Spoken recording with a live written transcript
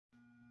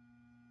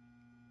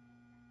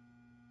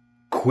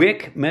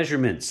quick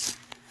measurements.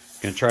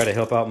 Gonna try to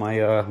help out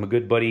my my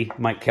good buddy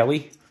Mike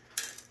Kelly.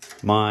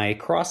 My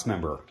cross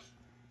member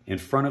in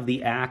front of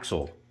the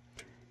axle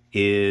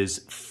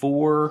is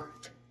 4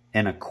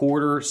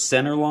 1/4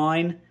 center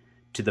line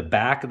to the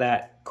back of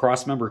that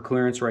cross member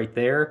clearance right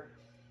there,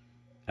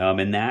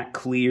 and that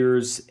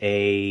clears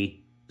a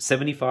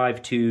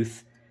 75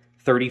 tooth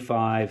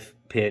 35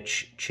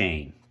 pitch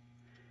chain.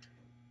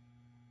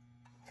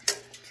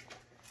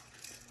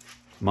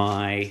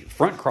 My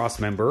front cross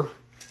member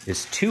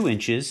is 2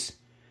 inches,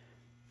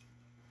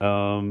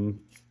 2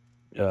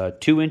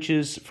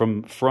 inches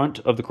from front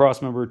of the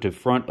cross member to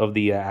front of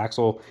the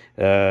axle.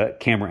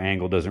 Camera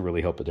angle doesn't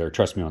really help it there.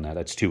 Trust me on that.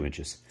 That's 2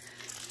 inches.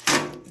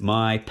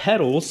 My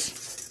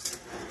pedals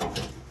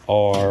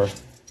are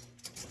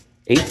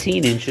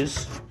 18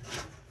 inches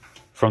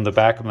from the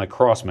back of my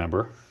cross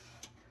member.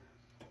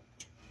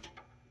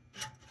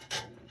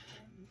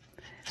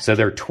 So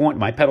they're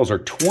my pedals are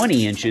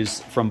 20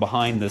 inches from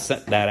behind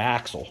that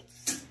axle.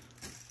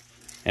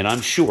 And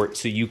I'm short,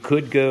 so you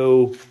could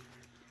go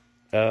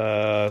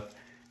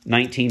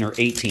 19 or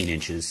 18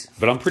 inches,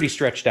 but I'm pretty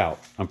stretched out.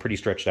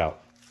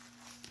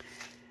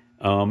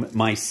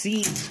 My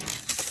seat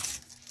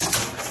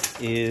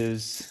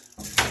is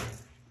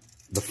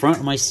the front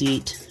of my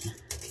seat.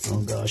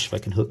 Oh gosh, if I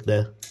can hook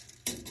it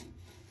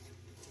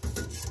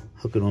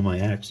on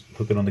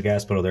the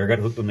gas pedal there. I got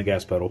it hooked on the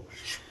gas pedal.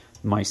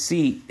 My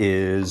seat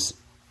is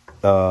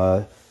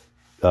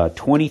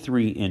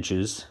 23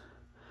 inches.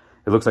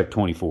 It looks like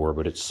 24,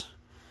 but it's,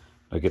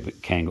 I get the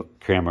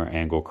camera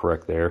angle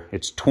correct there.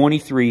 It's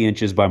 23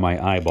 inches by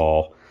my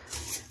eyeball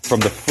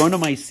from the front of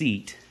my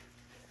seat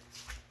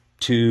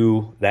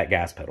to that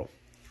gas pedal.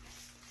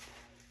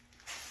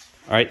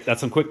 All right,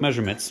 that's some quick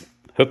measurements.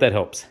 Hope that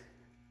helps.